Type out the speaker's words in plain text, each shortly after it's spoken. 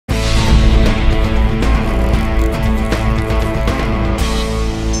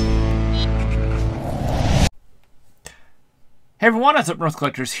Hey everyone, it's Up North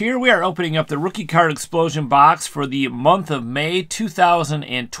Collectors here. We are opening up the Rookie Card Explosion box for the month of May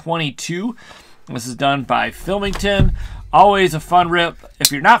 2022. This is done by Filmington. Always a fun rip.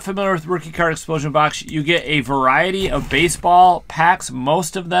 If you're not familiar with Rookie Card Explosion box, you get a variety of baseball packs.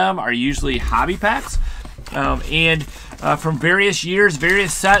 Most of them are usually hobby packs. From various years,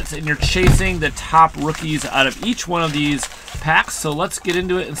 various sets, and you're chasing the top rookies out of each one of these packs. So let's get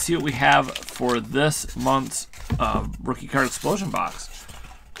into it and see what we have for this month's Rookie Card Explosion box.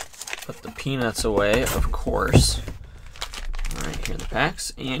 Put the peanuts away, of course. Alright, here are the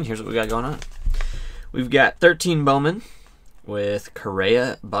packs, and here's what we got going on. We've got 13 Bowman with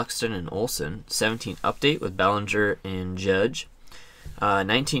Correa, Buxton, and Olsen. 17 Update with Bellinger and Judge.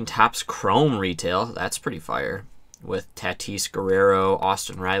 19 Topps Chrome Retail, that's pretty fire, with Tatis, Guerrero,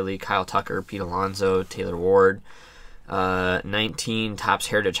 Austin Riley, Kyle Tucker, Pete Alonso, Taylor Ward. 19 Topps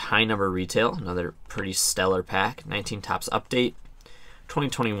Heritage High Number Retail, another pretty stellar pack. 19 Topps Update.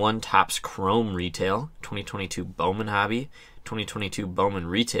 2021 Topps Chrome Retail. 2022 Bowman Hobby. 2022 Bowman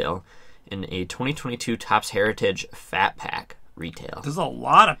Retail. And a 2022 Topps Heritage Fat Pack Retail. There's a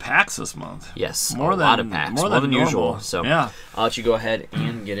lot of packs this month. Yes, a lot of packs, more than usual. So yeah. I'll let you go ahead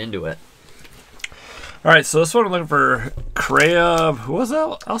and get into it. All right, so this one I'm looking for Correa. Who was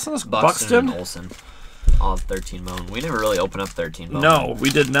that? Buxton and Olsen. All of 13 Bowman. We never really opened up 13 Bowman. No,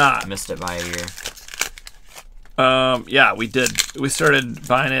 we did not. Missed it by a year. Yeah, we did. We started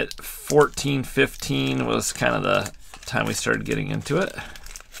buying it 14, 15 was kind of the time we started getting into it.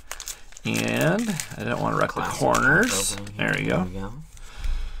 And I didn't want to wreck the corners. There we go.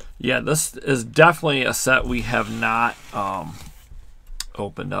 Yeah, this is definitely a set we have not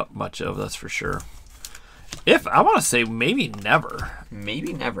opened up much of, that's for sure. If I want to say maybe never.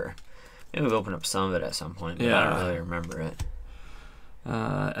 Maybe never. Maybe we've opened up some of it at some point, but I don't really remember it.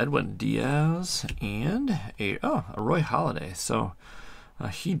 Edwin Diaz and a Roy Halladay. So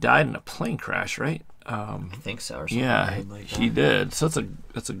he died in a plane crash, right? I think so. Or something. Yeah, like he did. So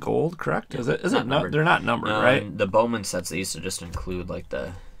it's a gold, correct? Yeah, is it not? They're not numbered, right? The Bowman sets, they used to just include like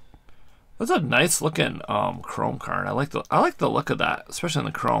the. That's a nice looking chrome card. I like the look of that, especially in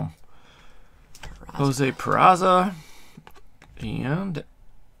the chrome. Jose Peraza and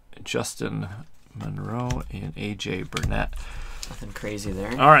Justin Monroe and AJ Burnett. Nothing crazy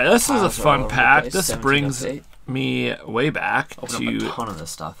there. All right, this is a fun pack. This brings me way back to a ton of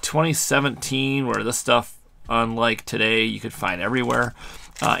this stuff. 2017, where this stuff, unlike today, you could find everywhere.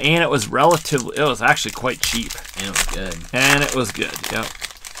 And it was actually quite cheap. And it was good. Yep.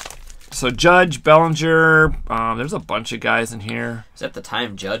 So Judge, Bellinger, there's a bunch of guys in here. So at the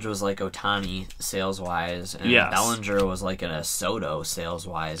time, Judge was like Ohtani sales-wise, and Bellinger was like a Soto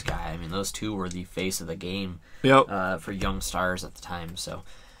sales-wise guy. I mean, those two were the face of the game for young stars at the time. So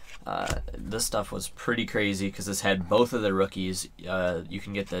this stuff was pretty crazy because this had both of the rookies. You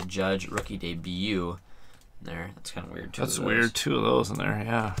can get the Judge rookie debut there. That's kind of weird. That's weird. Two of those in there,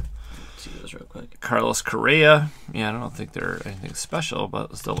 yeah. See those real quick. Carlos Correa. Yeah, I don't think they're anything special, but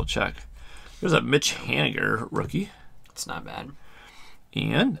let's double check. There's a Mitch Haniger rookie. It's not bad.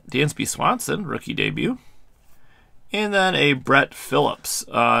 And Dansby Swanson rookie debut. And then a Brett Phillips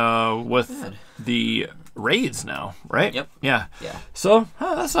with the Rays now, right? Yep. Yeah. Yeah. So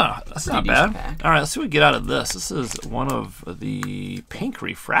that's not bad. Pack. All right, let's see what we get out of this. This is one of the pink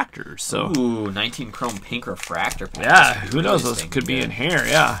refractors. So 19 chrome pink refractor pack. Yeah, who knows? This could be in here.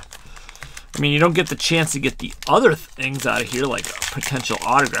 Yeah. I mean, you don't get the chance to get the other things out of here, like a potential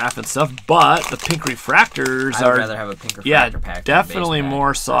autograph and stuff, but the pink refractors I'd rather have a pink refractor pack. Definitely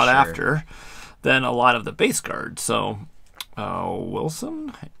more sought after than a lot of the base cards. So,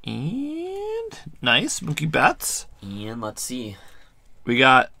 Wilson and nice Mookie Betts. And let's see. We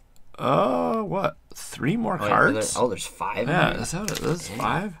got, what? 3 more cards? There's 5. Yeah, is that it? This is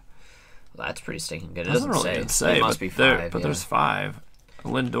 5? Well, that's pretty stinking good. It doesn't really say. It must be 5. But there's 5.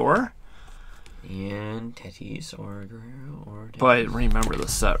 Lindor. And Tatis or Guerrero or Tatis. But I remember the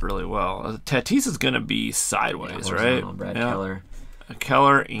set really well. Tatis is going to be sideways, right? Brad Keller.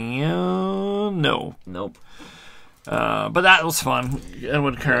 Keller and no. Nope. But that was fun.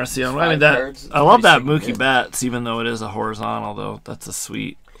 Edwin Currency. I mean, I love that Mookie Betts, even though it is a horizontal, though. That's a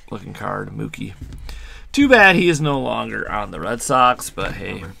sweet looking card, Mookie. Too bad he is no longer on the Red Sox, but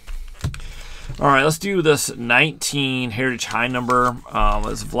hey. All right, let's do this 19 Heritage High Number.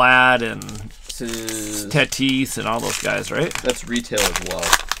 It's Vlad and Tatis and all those guys, right? That's retail as well.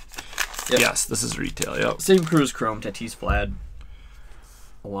 Yep. Yes, this is retail, yep. Same crew as Chrome, Tatis, Vlad,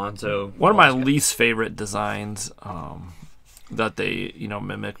 Alonso. One of my least favorite designs that they,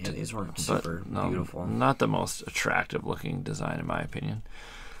 mimicked. Yeah, these weren't super beautiful. Not the most attractive looking design, in my opinion.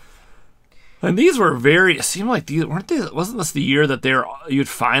 And these were it seemed like these weren't they? Wasn't this the year that you'd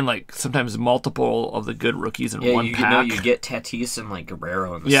find like sometimes multiple of the good rookies in one pack? You get Tatis and like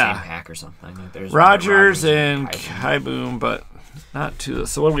Guerrero in the same pack or something. Like there's Rogers and Kaiboom, but not two.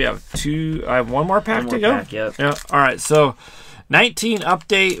 So what do we have? I have one more pack to go. Yep. Yeah. All right. So 19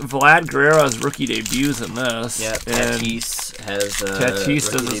 update. Vlad Guerrero's rookie debuts in this. Yeah. Tatis has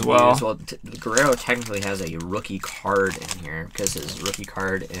Tatis does as well. Well, Guerrero technically has a rookie card in here because his rookie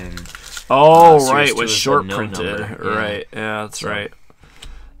card in. Oh, right, was short printed. Yeah. Right, yeah, that's right.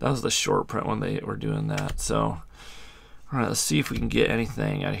 That was the short print when they were doing that. So, all right, let's see if we can get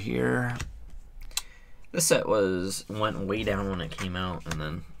anything out of here. This set went way down when it came out, and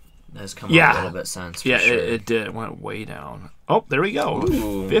then has come up a little bit since. Yeah, sure. it did. It went way down. Oh, there we go.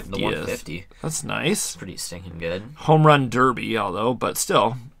 Ooh, 50 the 150. That's nice. Pretty stinking good. Home run derby, although, but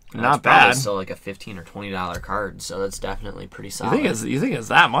still. Not probably bad. Still like a $15 or $20 card, so that's definitely pretty solid. You think it's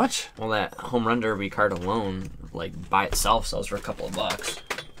that much? Well, that home run derby card alone, like by itself, sells for a couple of bucks.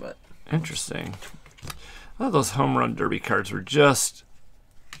 But interesting. I thought those home run derby cards were just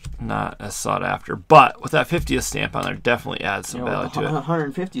not as sought after, but with that 50th stamp on there, definitely adds some value to it.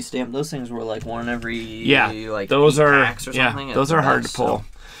 150 stamp, those things were like one every like those are packs or something. Yeah, those are hard to pull.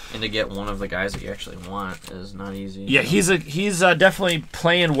 And to get one of the guys that you actually want is not easy. Yeah, he's definitely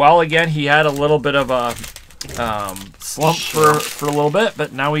playing well again. He had a little bit of a slump for a little bit,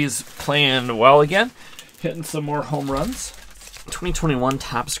 but now he's playing well again, hitting some more home runs. 2021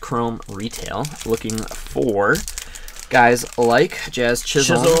 Topps Chrome Retail, looking for guys like Jazz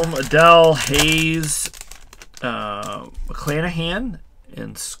Chisholm, Adele, Hayes, McClanahan,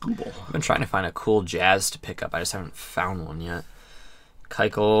 and Skubal. I've been trying to find a cool Jazz to pick up. I just haven't found one yet.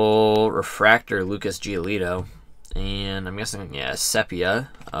 Keuchel, Refractor, Lucas Giolito, and I'm guessing, Sepia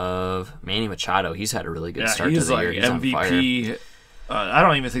of Manny Machado. He's had a really good start to the year. He's MVP. I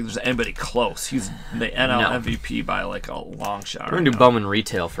don't even think there's anybody close. He's the NL MVP by like a long shot. We're going to do Bowman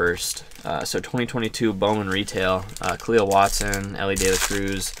Retail first. So 2022 Bowman Retail, Cleo Watson, Ellie De La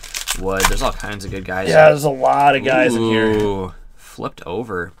Cruz, Wood. There's all kinds of good guys. Yeah, there's a lot of guys in here. Flipped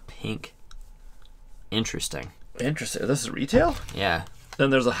over, pink. Interesting. This is retail? Yeah. Then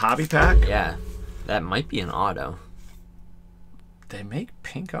there's a hobby pack? Yeah. That might be an auto. They make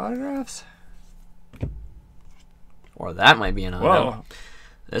pink autographs? Or that might be an auto. Whoa.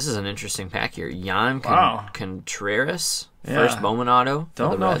 This is an interesting pack here. Jan Contreras, first Bowman auto.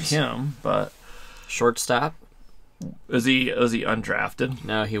 Don't know him, but shortstop. Is he undrafted?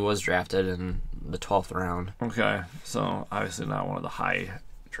 No, he was drafted in the 12th round. Okay, so obviously not one of the high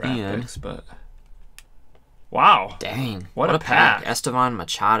draft picks, but wow, dang, what a pack! Estevan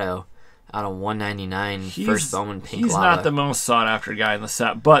Machado out of 199, first Bowman pink lava. He's not the most sought after guy in the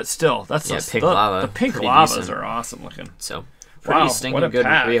set, but still, that's pink lava. The pink lavas are awesome looking. So pretty stinking good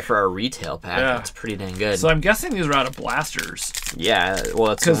pack. For our retail pack. Yeah. That's pretty dang good. So I'm guessing these are out of blasters. Yeah, well,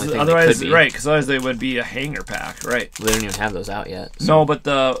 that's the only thing otherwise, they could be. Right? Because otherwise they would be a hanger pack, right? They don't even have those out yet. So. No, but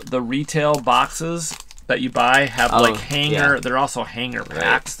the retail boxes that you buy have like hanger. Yeah. They're also hanger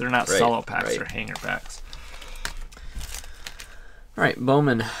packs. They're not solo packs. They're hanger packs. All right,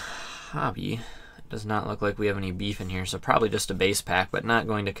 Bowman Hobby. Does not look like we have any beef in here, so probably just a base pack, but not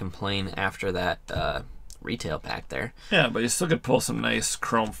going to complain after that retail pack there. Yeah, but you still could pull some nice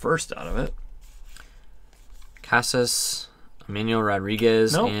chrome first out of it. Casas, Emmanuel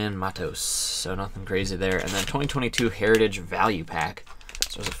Rodriguez, and Matos. So nothing crazy there. And then 2022 Heritage Value Pack.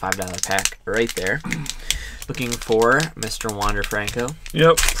 So there's a $5 pack right there. Looking for Mr. Wander Franco.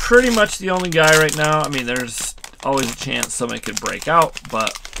 Yep, pretty much the only guy right now. I mean, there's always a chance somebody could break out,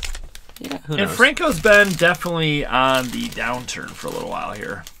 but yeah, who knows? And Franco's been definitely on the downturn for a little while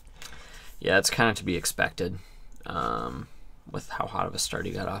here. Yeah, it's kind of to be expected with how hot of a start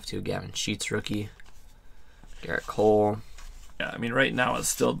he got off to. Gavin Sheets rookie. Garrett Cole. Yeah, I mean, right now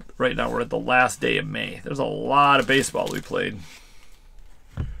we're at the last day of May. There's a lot of baseball we played.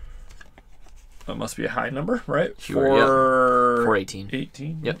 That must be a high number, right? 418.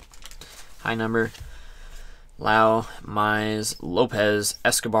 18. Yep. High number. Lau, Mize, Lopez,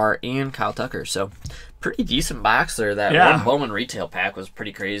 Escobar, and Kyle Tucker. So, pretty decent box there. That one Bowman retail pack was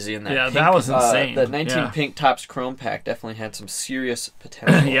pretty crazy. And that that was insane. The 19 pink Topps Chrome pack definitely had some serious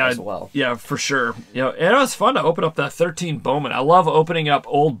potential as well. Yeah, for sure. You know, and it was fun to open up that 13 Bowman. I love opening up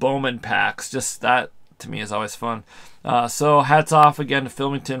old Bowman packs. Just that, to me, is always fun. So, hats off again to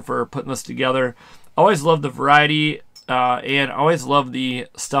Filmington for putting this together. Always love the variety And I always love the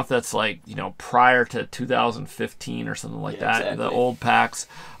stuff that's like, you know, prior to 2015 or something like that. Exactly. The old packs.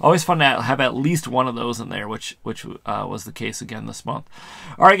 Always fun to have at least one of those in there, which was the case again this month.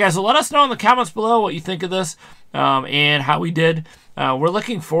 All right, guys, so let us know in the comments below what you think of this and how we did. We're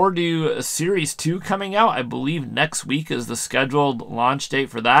looking forward to Series 2 coming out. I believe next week is the scheduled launch date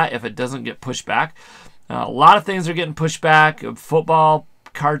for that if it doesn't get pushed back. A lot of things are getting pushed back. Football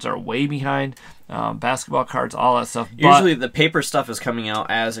cards are way behind. Basketball cards, all that stuff. Usually the paper stuff is coming out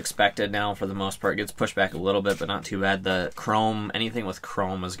as expected now for the most part. It gets pushed back a little bit, but not too bad. The chrome, anything with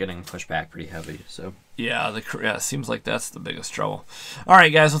chrome is getting pushed back pretty heavy. So yeah, it seems like that's the biggest trouble. All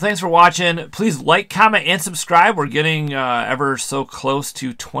right, guys, well, thanks for watching. Please like, comment, and subscribe. We're getting ever so close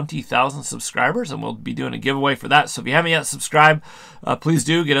to 20,000 subscribers, and we'll be doing a giveaway for that. So if you haven't yet subscribed, please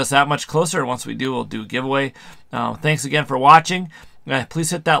do get us that much closer. And once we do, we'll do a giveaway. Thanks again for watching. Please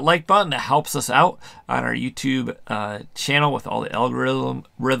hit that like button. That helps us out on our YouTube channel with all the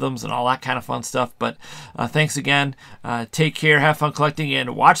algorithms and all that kind of fun stuff. But thanks again. Take care. Have fun collecting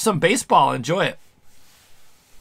and watch some baseball. Enjoy it.